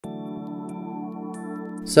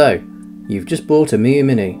So, you've just bought a Miyoo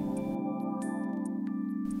Mini.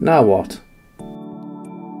 Now what?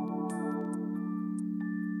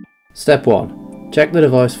 Step 1. Check the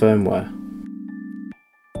device firmware.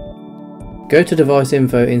 Go to device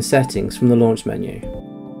info in settings from the launch menu,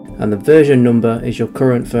 and the version number is your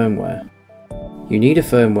current firmware. You need a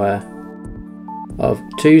firmware of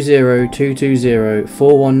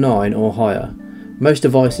 20220.419 or higher. Most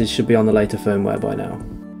devices should be on the later firmware by now.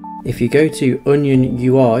 If you go to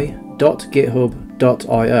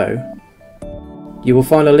onionui.github.io, you will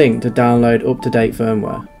find a link to download up-to-date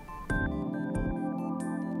firmware.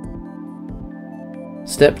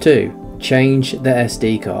 Step 2. Change the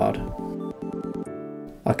SD card.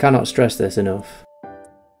 I cannot stress this enough.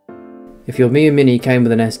 If your Miyoo Mini came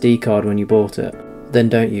with an SD card when you bought it, then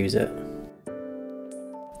don't use it.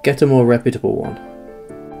 Get a more reputable one.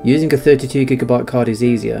 Using a 32GB card is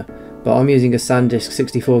easier, but I'm using a SanDisk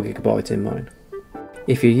 64GB in mine.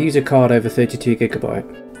 If you use a card over 32GB,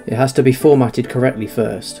 it has to be formatted correctly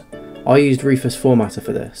first. I used Rufus Formatter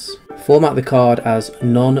for this. Format the card as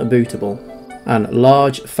non-bootable and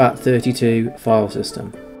large FAT32 file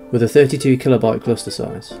system with a 32KB cluster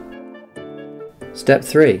size. Step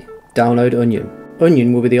 3. Download Onion.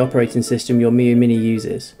 Onion will be the operating system your Miyoo Mini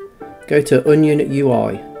uses. Go to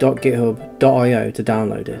onionui.github.io to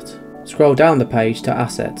download it. Scroll down the page to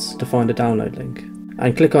Assets to find a download link,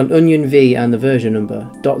 and click on Onion V and the version number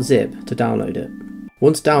 .zip to download it.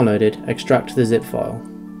 Once downloaded, extract the zip file,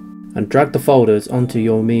 and drag the folders onto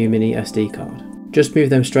your Miyoo Mini SD card. Just move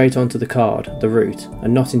them straight onto the card, the root,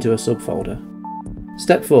 and not into a subfolder.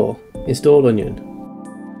 Step 4. Install Onion.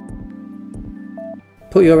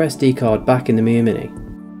 Put your SD card back in the Miyoo Mini.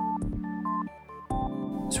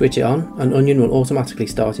 Switch it on and Onion will automatically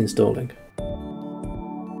start installing.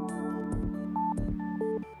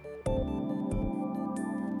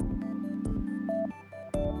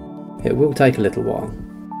 It will take a little while.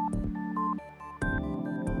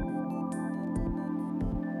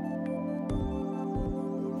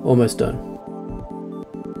 Almost done.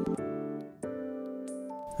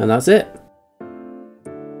 And that's it.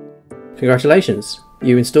 Congratulations,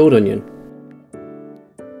 you installed Onion.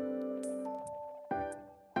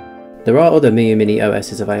 There are other Miyoo Mini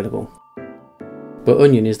OSs available, but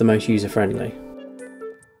Onion is the most user-friendly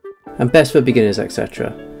and best for beginners,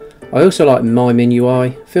 etc. I also like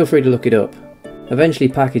MyMinUI, feel free to look it up. Eventually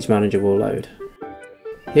Package Manager will load.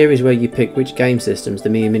 Here is where you pick which game systems the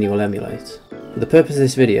Miyoo Mini will emulate. For the purpose of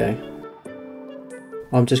this video,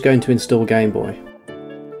 I'm just going to install Game Boy,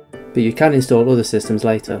 but you can install other systems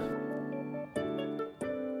later.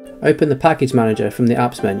 Open the Package Manager from the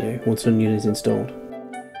Apps menu once Onion is installed.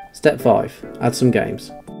 Step 5. Add some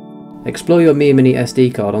games. Explore your Miyoo Mini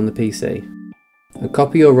SD card on the PC and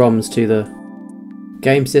copy your ROMs to the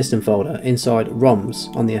Game System folder inside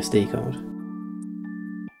ROMs on the SD card.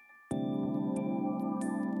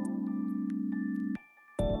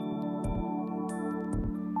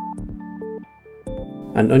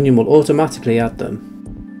 And Onion will automatically add them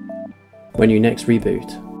when you next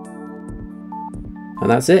reboot. And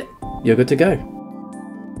that's it, you're good to go.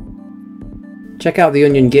 Check out the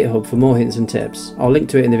Onion GitHub for more hints and tips. I'll link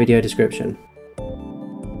to it in the video description.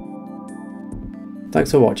 Thanks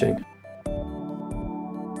for watching.